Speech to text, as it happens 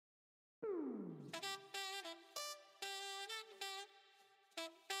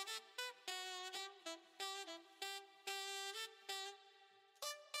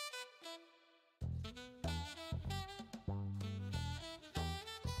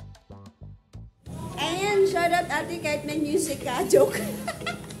shoutout ate kahit may music ka. Joke.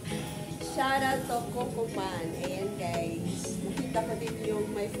 Shoutout to COCOPAN. Ayan guys. Nakita ko din yung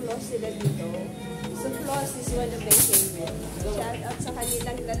may floss sila dito. So floss is one of my favorite. Shoutout sa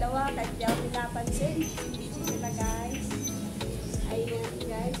kanilang dalawa. Kahit di ako pinapansin. Busy sila guys. Ayan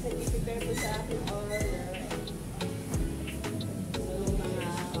guys. Nag-prepare po sa aking order. So mga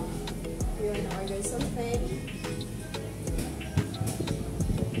you want to order something.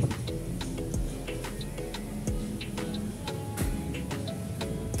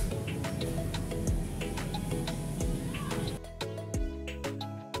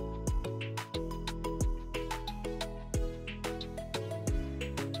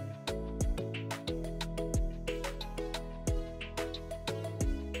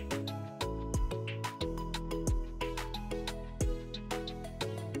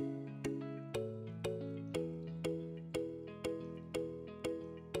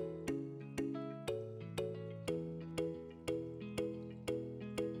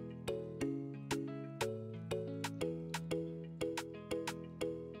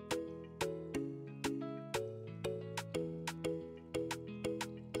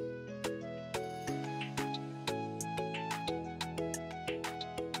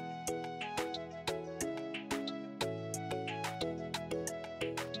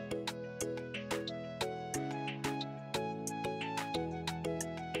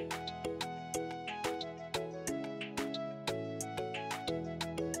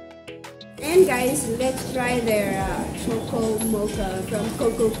 And guys, let's try their choco mocha from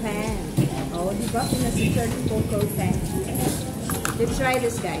COCOPAN. Oh, di ba? Pinasipsar ng COCOPAN. Let's try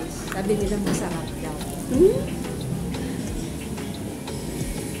this guys. Sabi nila masarap daw.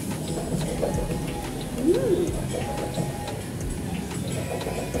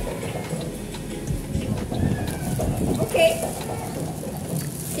 Okay.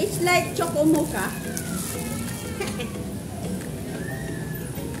 It's like choco mocha.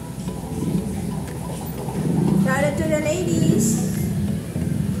 Shout out to the ladies.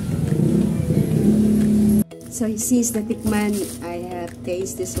 So since natikman, I have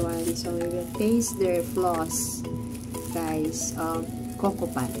tasted this one. So we will taste their floss, guys, of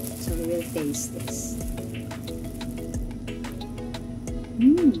COCOPAN. So we will taste this.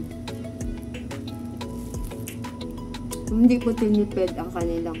 Hindi ko tinipid ang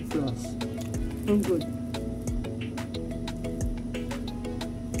kanilang floss. So good.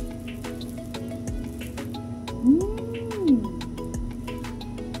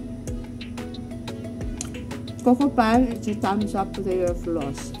 COCOPAN, it's a thumbs up to your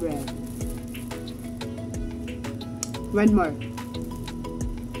floss bread. One more.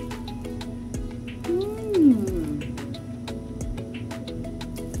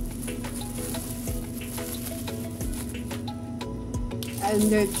 And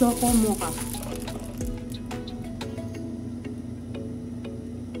the choco mocha.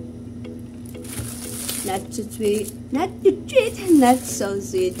 Not too sweet, not too sweet, not so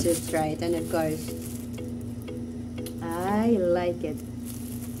sweet, just right. And of course, I like it.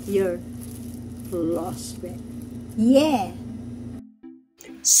 Your floss bread. Yeah!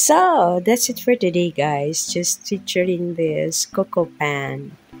 So, that's it for today, guys. Just featuring this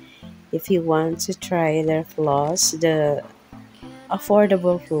COCOPAN. If you want to try their floss, the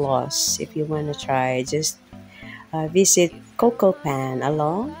affordable floss, if you want to try, just visit COCOPAN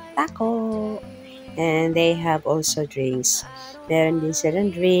along Paco. And they have also drinks. Meron din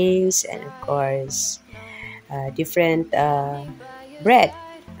silang drinks and of course, different bread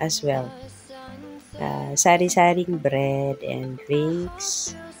as well. Sari-saring bread and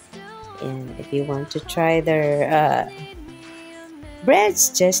drinks. And if you want to try their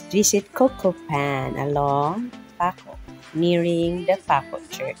breads, just visit COCOPAN along Paco, nearing the Paco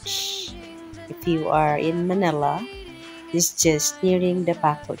Church. If you are in Manila, it's just nearing the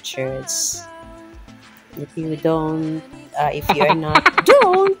Paco Church. If you don't, if you are not,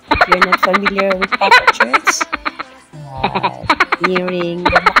 if you're not familiar with Paco Church, nearing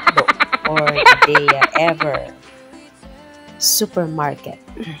the Macdo or the Ever supermarket.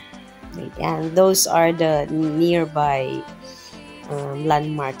 And those are the nearby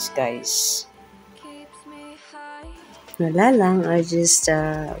landmarks, guys. Wala lang, I just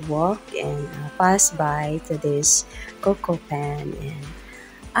walked and passed by to this COCOPAN and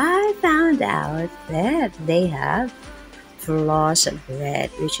I found out that they have floss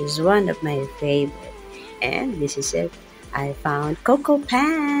bread, which is one of my favorite. And this is it. I found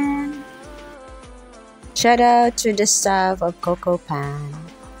COCOPAN. Shout out to the staff of COCOPAN.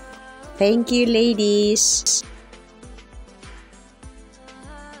 Thank you, ladies.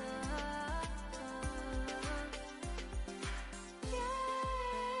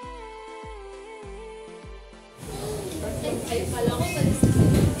 Ay, pala ko,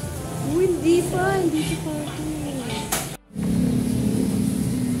 hindi pa pa ako.